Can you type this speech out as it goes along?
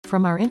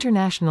From our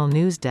international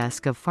news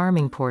desk of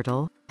Farming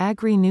Portal,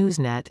 Agri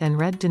Newsnet and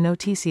Red de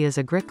Noticias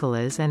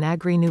Agrícolas and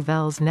Agri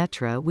Nouvelles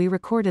Netra, we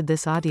recorded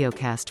this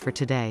audiocast for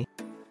today.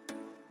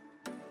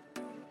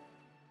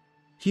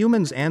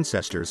 Humans'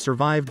 ancestors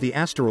survived the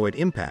asteroid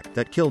impact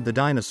that killed the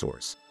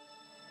dinosaurs.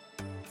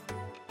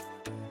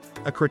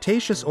 A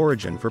Cretaceous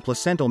origin for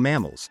placental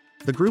mammals,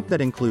 the group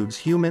that includes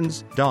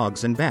humans,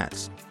 dogs and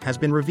bats, has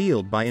been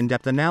revealed by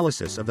in-depth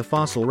analysis of the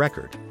fossil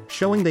record,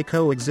 showing they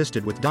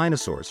coexisted with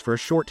dinosaurs for a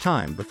short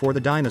time before the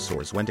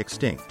dinosaurs went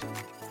extinct.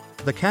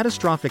 The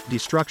catastrophic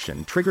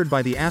destruction triggered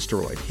by the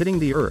asteroid hitting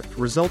the Earth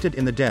resulted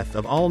in the death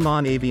of all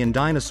non-avian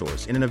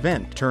dinosaurs in an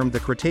event termed the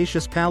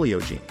Cretaceous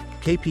Paleogene,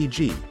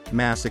 KPG,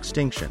 mass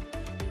extinction.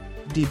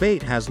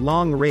 Debate has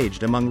long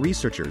raged among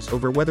researchers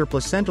over whether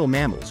placental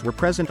mammals were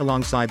present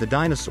alongside the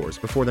dinosaurs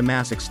before the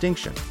mass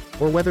extinction,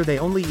 or whether they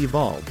only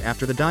evolved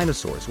after the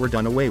dinosaurs were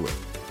done away with.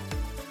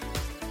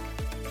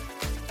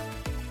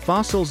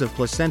 Fossils of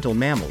placental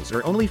mammals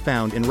are only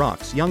found in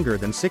rocks younger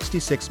than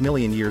 66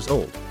 million years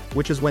old,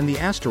 which is when the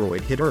asteroid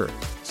hit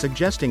Earth,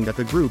 suggesting that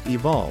the group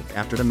evolved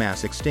after the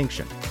mass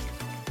extinction.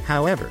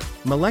 However,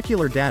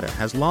 molecular data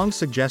has long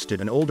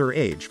suggested an older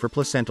age for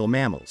placental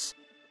mammals.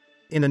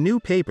 In a new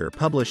paper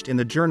published in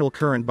the journal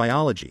Current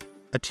Biology,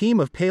 a team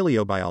of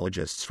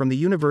paleobiologists from the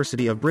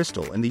University of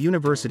Bristol and the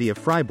University of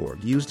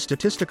Freiburg used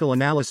statistical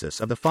analysis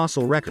of the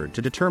fossil record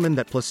to determine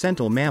that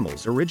placental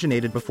mammals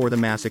originated before the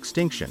mass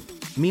extinction,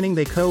 meaning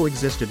they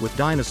coexisted with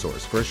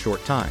dinosaurs for a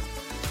short time.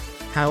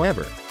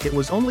 However, it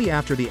was only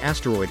after the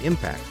asteroid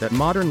impact that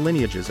modern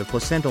lineages of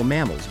placental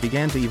mammals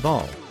began to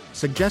evolve,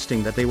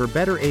 suggesting that they were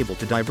better able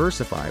to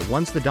diversify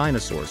once the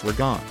dinosaurs were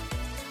gone.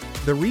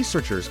 The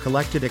researchers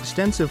collected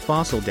extensive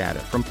fossil data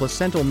from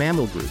placental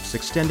mammal groups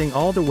extending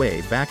all the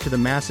way back to the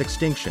mass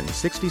extinction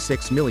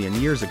 66 million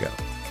years ago.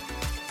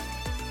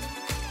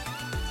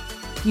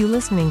 You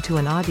listening to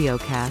an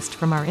audiocast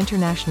from our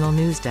international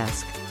news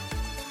desk.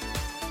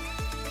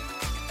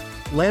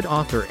 Lead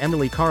author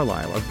Emily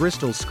Carlisle of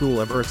Bristol School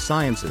of Earth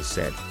Sciences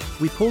said,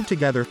 "We pulled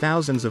together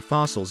thousands of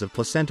fossils of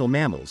placental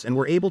mammals and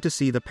were able to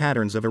see the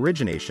patterns of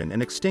origination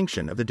and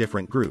extinction of the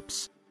different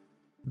groups.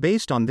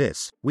 Based on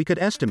this, we could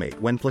estimate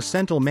when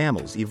placental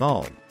mammals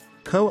evolved."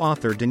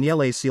 Co-author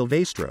Daniele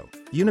Silvestro,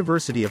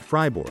 University of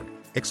Freiburg,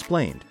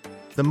 explained,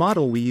 "The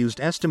model we used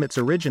estimates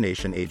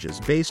origination ages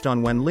based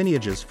on when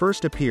lineages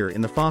first appear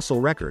in the fossil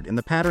record and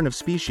the pattern of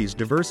species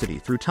diversity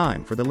through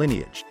time for the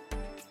lineage.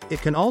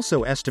 It can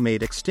also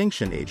estimate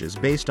extinction ages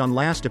based on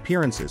last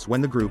appearances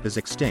when the group is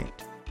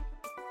extinct."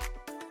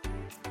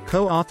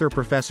 Co-author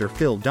Professor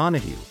Phil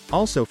Donahue,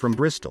 also from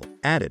Bristol,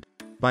 added,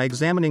 "By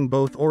examining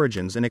both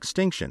origins and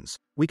extinctions,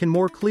 we can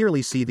more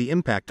clearly see the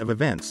impact of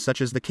events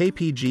such as the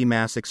KPG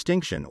mass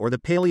extinction or the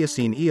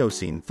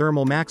Paleocene-Eocene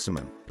thermal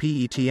maximum,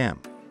 PETM.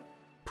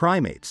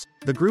 Primates,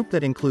 the group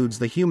that includes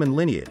the human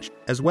lineage,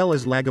 as well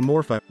as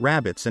Lagomorpha,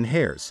 rabbits and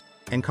hares,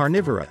 and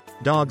Carnivora,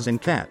 dogs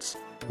and cats,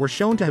 were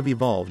shown to have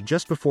evolved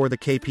just before the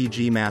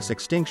KPG mass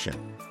extinction,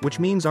 which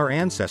means our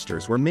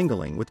ancestors were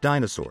mingling with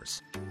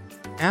dinosaurs.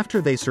 After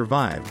they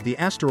survived the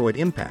asteroid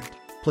impact,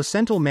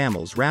 placental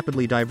mammals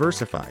rapidly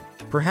diversified,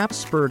 perhaps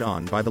spurred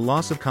on by the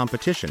loss of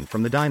competition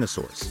from the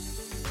dinosaurs."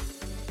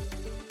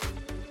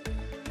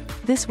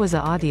 This was a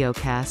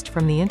audiocast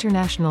from the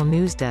international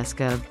news desk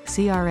of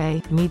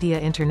CRA Media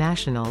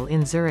International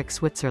in Zurich,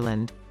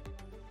 Switzerland.